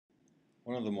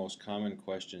One of the most common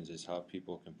questions is how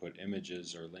people can put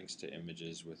images or links to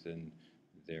images within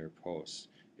their posts.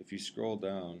 If you scroll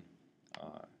down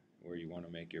where you want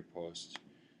to make your post,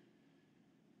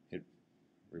 hit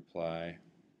reply.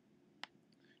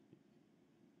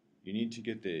 You need to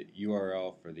get the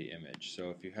URL for the image. So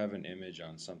if you have an image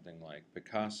on something like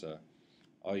Picasa,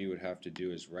 all you would have to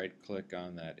do is right click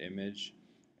on that image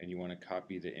and you want to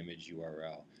copy the image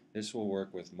URL. This will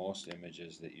work with most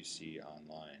images that you see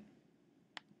online.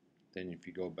 Then if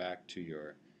you go back to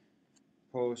your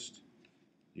post,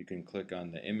 you can click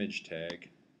on the image tag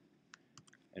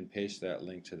and paste that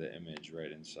link to the image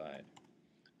right inside.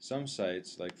 Some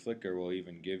sites like Flickr will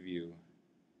even give you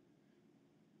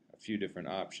a few different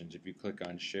options. If you click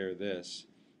on share this,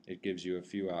 it gives you a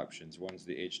few options. One's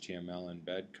the HTML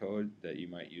embed code that you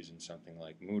might use in something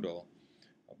like Moodle,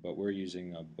 but we're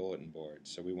using a bulletin board,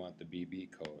 so we want the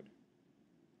BB code.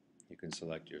 You can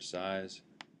select your size,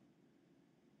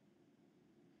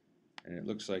 and it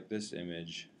looks like this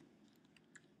image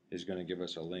is going to give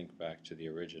us a link back to the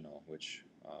original, which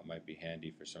might be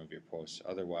handy for some of your posts.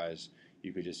 Otherwise,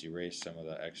 you could just erase some of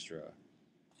the extra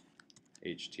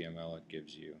HTML it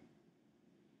gives you,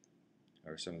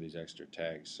 or some of these extra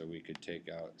tags. So we could take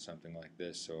out something like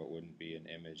this so it wouldn't be an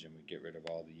image, and we get rid of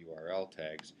all the URL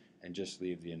tags and just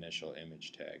leave the initial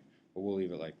image tag. But we'll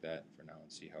leave it like that for now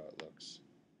and see how it looks.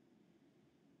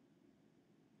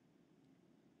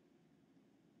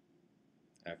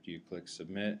 After you click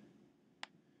submit,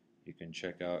 you can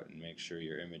check out and make sure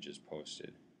your image is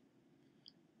posted.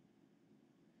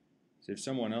 So if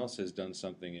someone else has done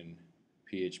something in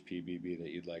phpbb that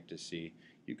you'd like to see,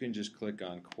 you can just click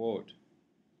on quote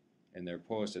in their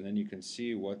post, and then you can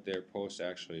see what their post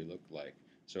actually looked like.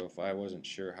 So if I wasn't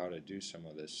sure how to do some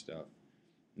of this stuff,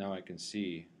 now I can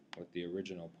see what the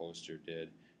original poster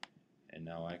did, and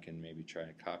now I can maybe try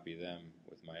to copy them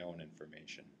with my own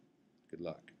information. Good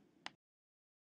luck.